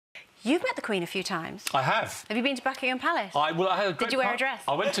You've met the Queen a few times. I have. Have you been to Buckingham Palace? I had a great Did you wear a dress?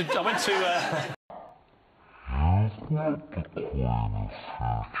 I went to. You've met the Queen a few times.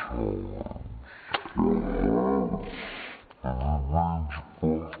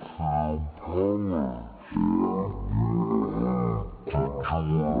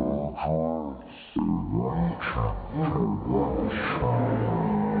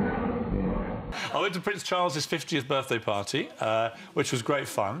 I went to Prince Charles's 50th birthday party, which was great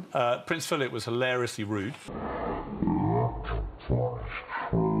fun. Prince Philip was hilariously rude.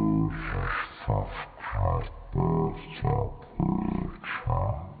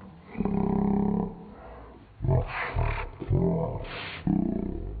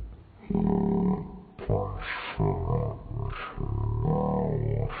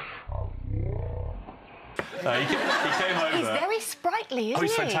 He came over. He's very sprightly, isn't he? Oh,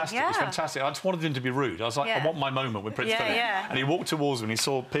 he's fantastic. Yeah. He's fantastic. I just wanted him to be rude. I was like, I want my moment with Prince Philip. Yeah. And he walked towards me and he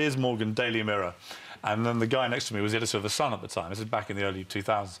saw Piers Morgan, Daily Mirror. And then the guy next to me was the editor of The Sun at the time. This is back in the early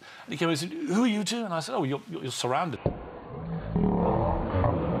 2000s. And he came and said, "Who are you two?" And I said, "Oh, you're surrounded."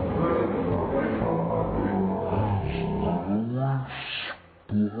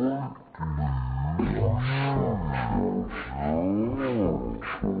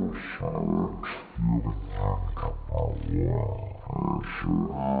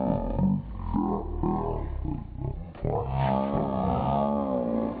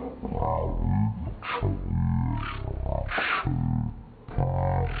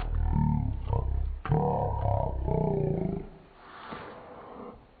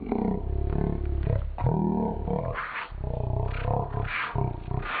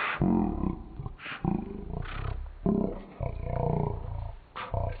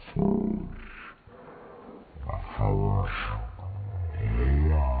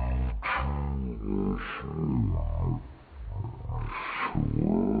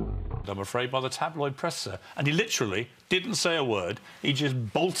 I'm afraid, by the tabloid press, sir. And he literally didn't say a word. He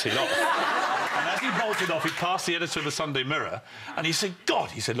just bolted off. And as he bolted off, he passed the editor of the Sunday Mirror, and he said,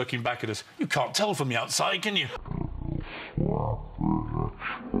 "God," he said, looking back at us, "you can't tell from the outside, can you?"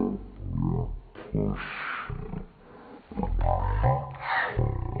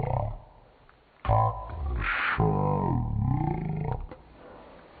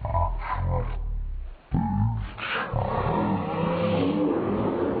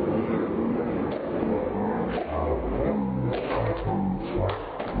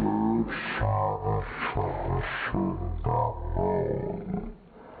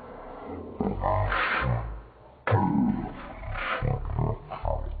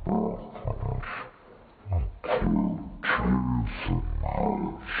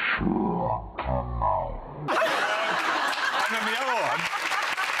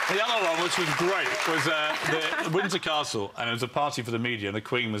 The other one, which was great, was the Windsor Castle, and it was a party for the media, and the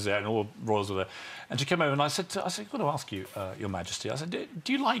Queen was there, and all the royals were there. And she came over, and I said, "I've got to ask you, Your Majesty," I said,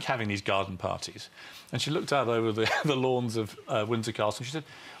 "Do you like having these garden parties?" And she looked out over the lawns of Windsor Castle, and she said,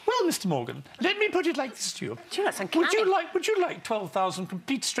 "Well, Mr. Morgan, let me put it like this to you. Would you like 12,000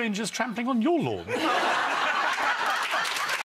 complete strangers trampling on your lawn?"